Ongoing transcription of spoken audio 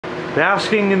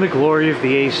Basking in the glory of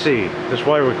the AC. That's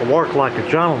why we can work like a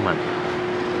gentleman.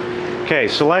 Okay,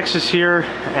 so Lex is here,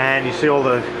 and you see all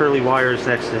the curly wires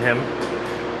next to him.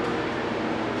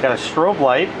 Got a strobe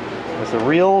light with a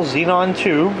real xenon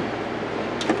tube,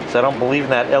 so I don't believe in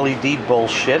that LED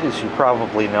bullshit, as you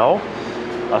probably know.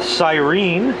 A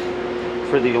siren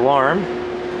for the alarm,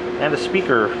 and a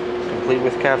speaker, complete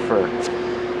with cat fur.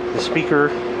 The speaker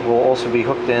will also be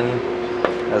hooked in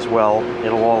as well.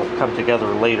 It'll all come together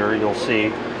later, you'll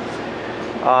see.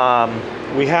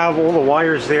 We have all the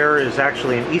wires there is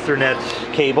actually an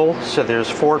Ethernet cable, so there's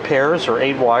 4 pairs or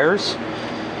 8 wires.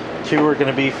 2 are going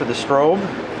to be for the strobe,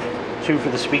 2 for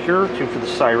the speaker, 2 for the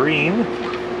siren,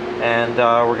 and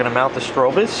we're going to mount the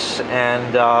strobus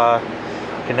and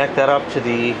connect that up to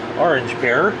the orange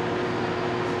pair.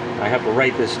 I have to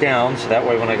write this down so that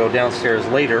way when I go downstairs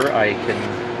later I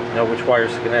can know which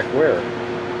wires to connect where.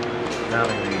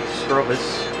 Mounting the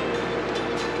strobus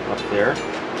up there.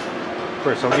 Of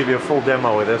course, I'll give you a full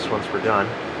demo of this once we're done.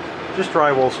 Just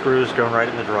drywall screws going right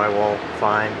in the drywall.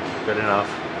 Fine, good enough.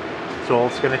 That's all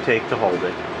it's going to take to hold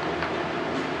it.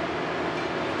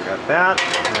 Got that,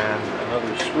 and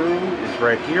another screw is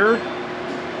right here.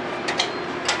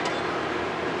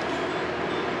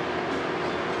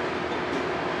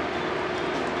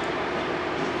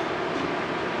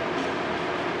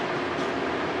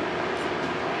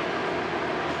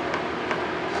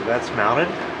 So that's mounted.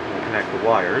 We'll connect the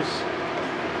wires.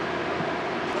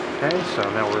 Okay, so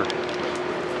now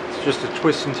it's just a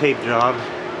twist and tape job.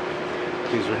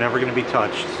 These are never going to be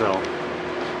touched, so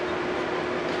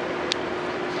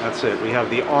that's it. We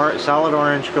have the solid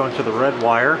orange going to the red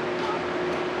wire,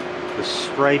 the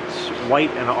striped white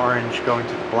and orange going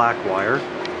to the black wire.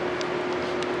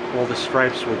 All the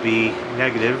stripes will be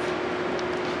negative,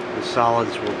 the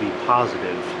solids will be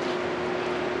positive.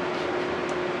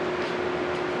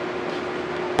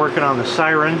 Working on the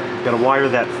siren, got to wire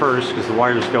that first because the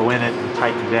wires go in it and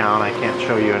tighten down. I can't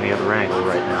show you any other angle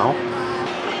right now.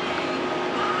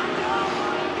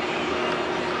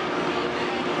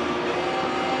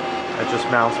 That just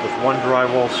mounts with 1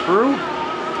 drywall screw.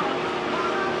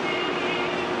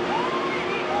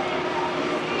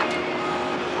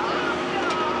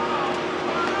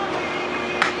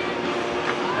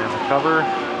 And the cover,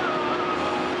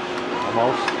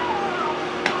 almost.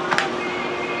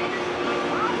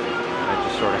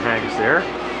 Sort of hangs there.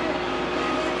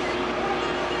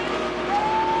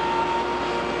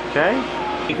 Okay,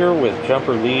 speaker with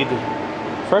jumper lead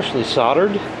freshly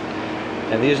soldered,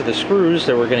 and these are the screws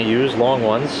that we're going to use, long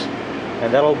ones,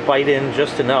 and that'll bite in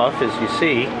just enough, as you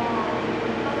see,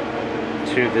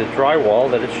 to the drywall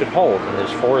that it should hold. And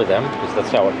there's 4 of them because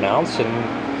that's how it mounts, and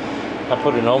I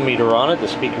put an ohm meter on it. The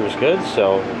speaker is good,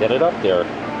 so we'll get it up there.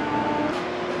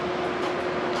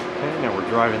 Okay, now we're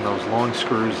driving those long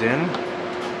screws in.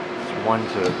 One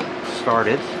to start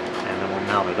it, and then we'll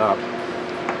mount it up.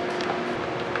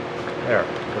 There,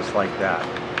 just like that.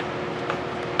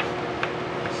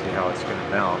 See how it's going to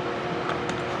mount.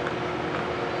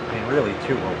 I mean, really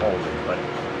 2 will hold it, but,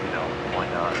 you know, why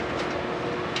not?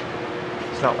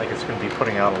 It's not like it's going to be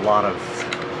putting out a lot of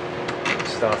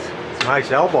stuff. It's a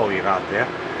nice elbow you got there.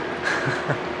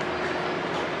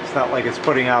 It's not like it's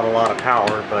putting out a lot of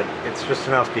power, but it's just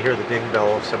enough to hear the ding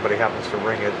bell if somebody happens to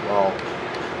ring it while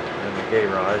in the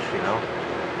garage, you know,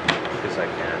 because I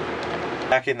can.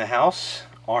 Back in the house,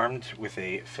 armed with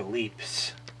a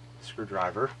Phillips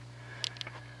screwdriver.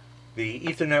 The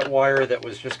Ethernet wire that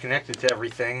was just connected to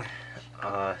everything,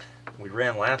 we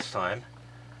ran last time.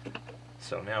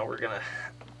 So now we're going to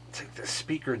take the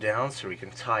speaker down so we can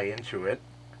tie into it.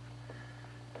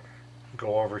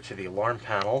 Go over to the alarm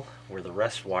panel where the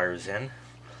rest wire's in. And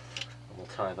we'll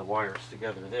tie the wires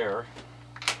together there.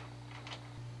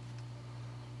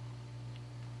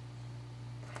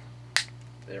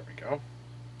 There we go.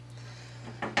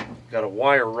 Got a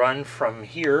wire run from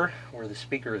here, where the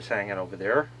speaker is hanging over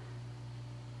there,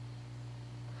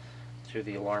 to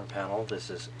the alarm panel. This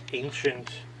is ancient,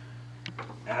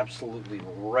 absolutely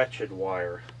wretched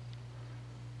wire.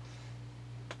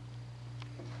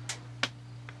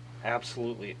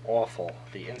 Absolutely awful.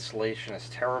 The insulation is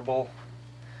terrible.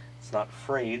 It's not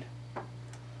frayed,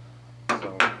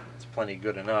 so it's plenty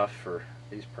good enough for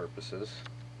these purposes.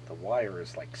 The wire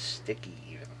is like sticky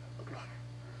even,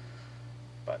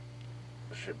 but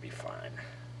it should be fine.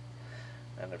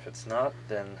 And if it's not,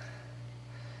 then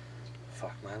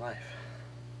fuck my life.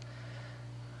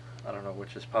 I don't know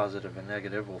which is positive and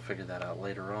negative. We'll figure that out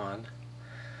later on.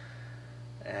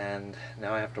 And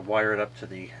now I have to wire it up to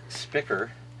the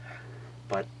speaker,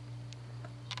 but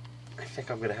I think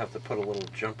I'm going to have to put a little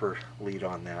jumper lead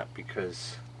on that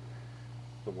because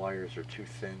the wires are too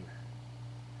thin.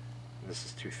 This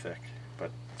is too thick,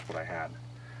 but that's what I had.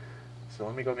 So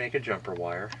let me go make a jumper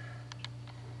wire.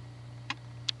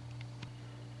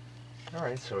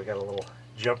 Alright, so we got a little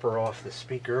jumper off the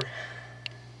speaker.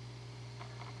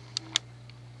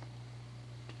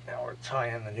 Now we're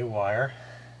tying the new wire,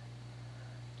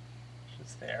 which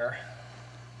is there.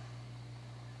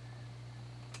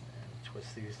 And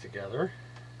twist these together.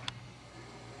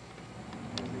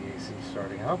 There's the AC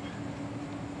starting up.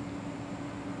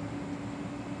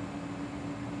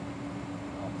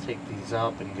 I'll take these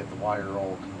up and get the wire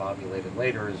all combobulated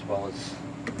later, as well as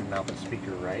remount the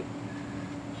speaker right.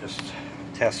 Just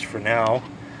test for now,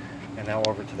 and now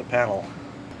over to the panel.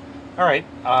 Alright,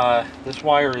 this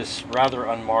wire is rather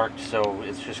unmarked, so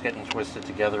it's just getting twisted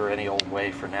together any old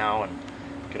way for now, and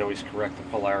you could always correct the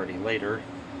polarity later.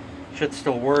 Should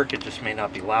still work, it just may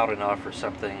not be loud enough or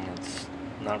something. It's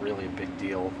not really a big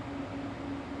deal.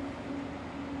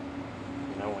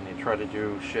 You know, when you try to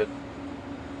do shit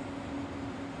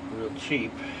real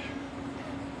cheap,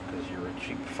 because you're a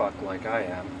cheap fuck like I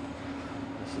am,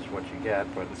 this is what you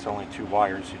get, but it's only two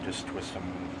wires, you just twist them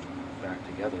back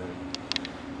together.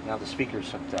 Now the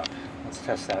speaker's hooked up. Let's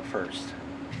test that first.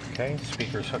 Okay,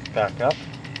 speaker's hooked back up.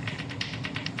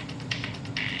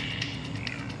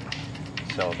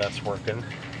 So that's working.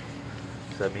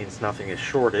 So that means nothing is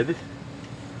shorted.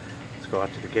 Let's go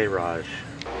out to the garage.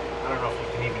 I don't know if you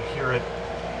can even hear it.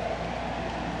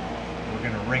 We're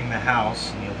going to ring the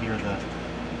house and you'll hear the...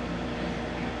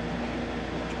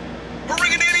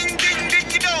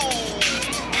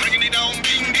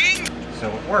 So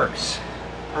it works.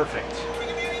 Perfect.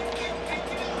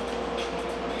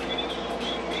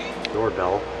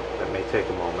 Doorbell. That may take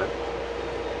a moment.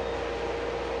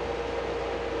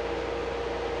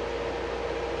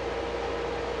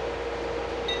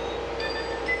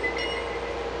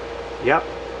 Yep,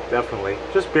 definitely.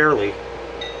 Just barely.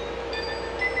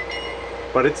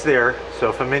 But it's there, so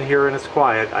if I'm in here and it's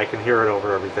quiet, I can hear it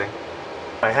over everything.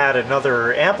 If I had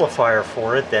another amplifier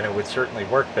for it, then it would certainly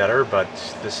work better, but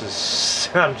this is...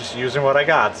 I'm just using what I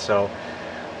got, so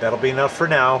that'll be enough for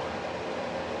now.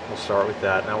 We'll start with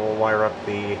that. Now we'll wire up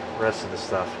the rest of the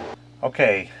stuff.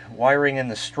 Okay, wiring in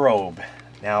the strobe.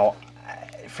 Now,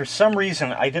 for some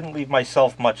reason, I didn't leave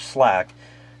myself much slack.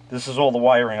 This is all the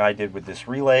wiring I did with this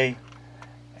relay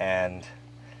and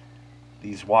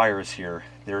these wires here.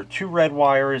 There are two red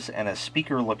wires and a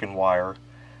speaker looking wire.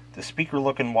 The speaker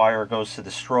looking wire goes to the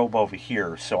strobe over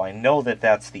here, so I know that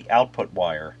that's the output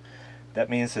wire. That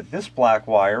means that this black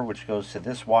wire, which goes to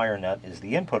this wire nut, is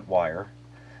the input wire.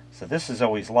 So this is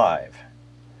always live.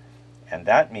 And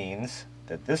that means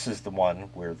that this is the one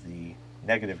where the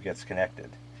negative gets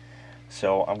connected.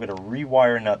 So I'm going to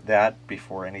rewire nut that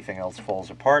before anything else falls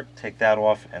apart, take that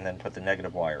off, and then put the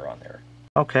negative wire on there.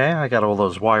 Okay, I got all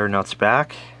those wire nuts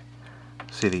back.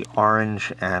 See the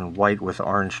orange and white with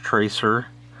orange tracer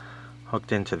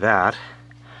hooked into that.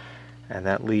 And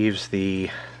that leaves the,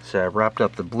 so I wrapped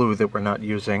up the blue that we're not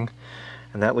using,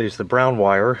 and that leaves the brown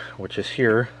wire, which is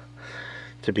here,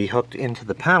 to be hooked into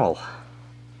the panel.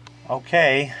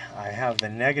 Okay, I have the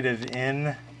negative in,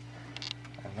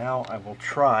 and now I will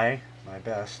try my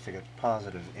best to get the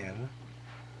positive in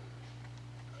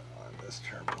on this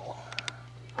terminal.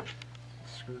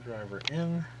 Screwdriver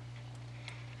in.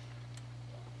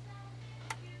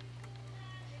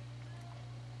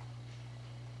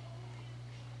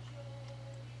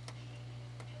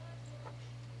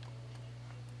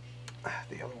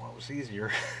 The other one was easier.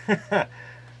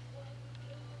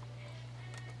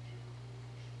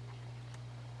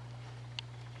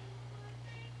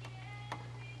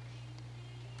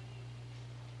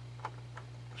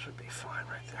 Should be fine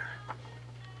right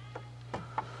there.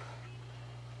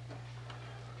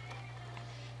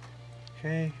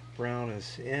 Okay, brown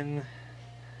is in.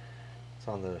 It's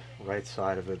on the right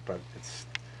side of it, but it's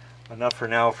enough for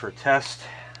now for a test.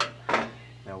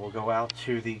 Now we'll go out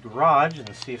to the garage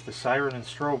and see if the siren and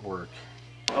strobe work.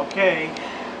 Okay,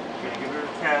 I'm going to give it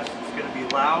a test. It's going to be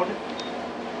loud.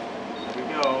 Here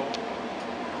we go.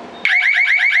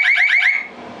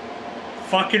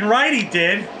 Fucking right he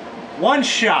did. One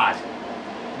shot.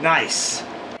 Nice.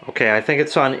 Okay, I think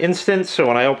it's on instant, so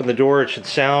when I open the door it should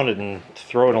sound and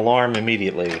throw an alarm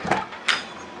immediately.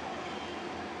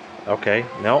 Okay,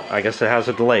 no, I guess it has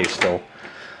a delay still.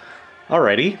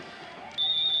 Alrighty.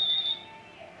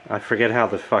 I forget how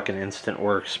the fucking instant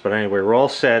works, but anyway, we're all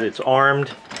set. It's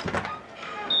armed.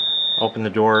 Open the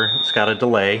door. It's got a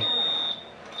delay.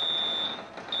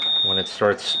 When it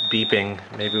starts beeping,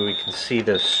 maybe we can see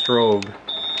the strobe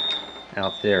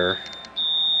out there.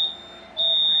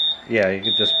 Yeah, you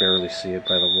can just barely see it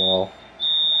by the wall.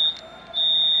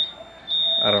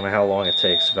 I don't know how long it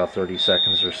takes, about 30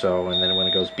 seconds or so, and then when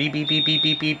it goes beep, beep, beep, beep,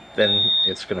 beep, beep, then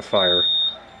it's going to fire.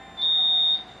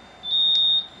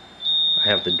 I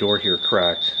have the door here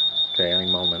cracked. Okay,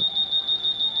 any moment.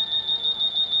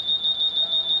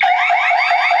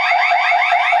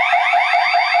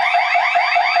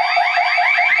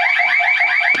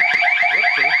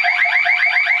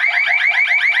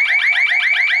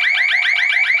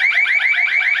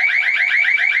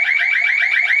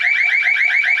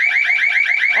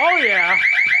 Oh yeah,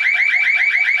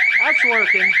 that's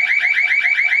working.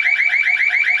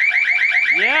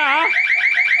 Yeah.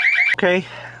 Okay,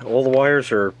 all the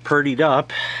wires are purdied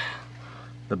up.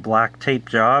 The black tape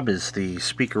job is the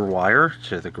speaker wire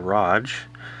to the garage.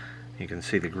 You can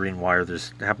see the green wire. There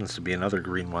happens to be another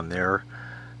green one there.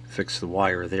 Fix the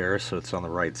wire there so it's on the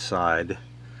right side,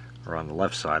 or on the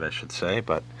left side I should say,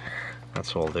 but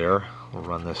that's all there. We'll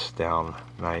run this down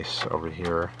nice over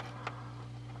here,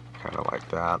 kind of like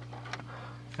that.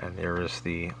 And there is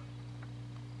the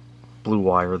blue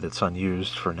wire that's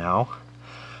unused for now.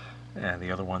 And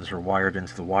the other ones are wired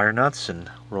into the wire nuts, and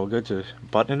we're all good to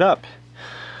button it up.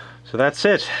 So that's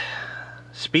it.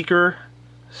 Speaker,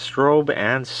 strobe,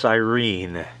 and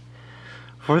siren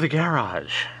for the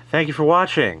garage. Thank you for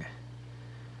watching.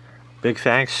 Big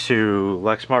thanks to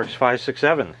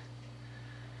LexMarks567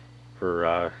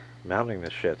 for mounting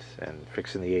this shit and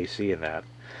fixing the AC and that.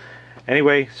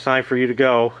 Anyway, it's time for you to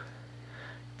go.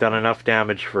 Done enough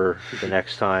damage for the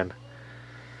next time.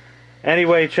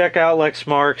 Anyway, check out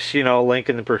LexMarks, you know, link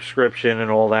in the prescription and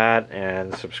all that,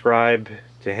 and subscribe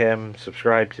to him,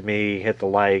 subscribe to me, hit the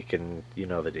like, and you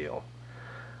know the deal.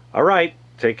 Alright,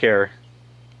 take care.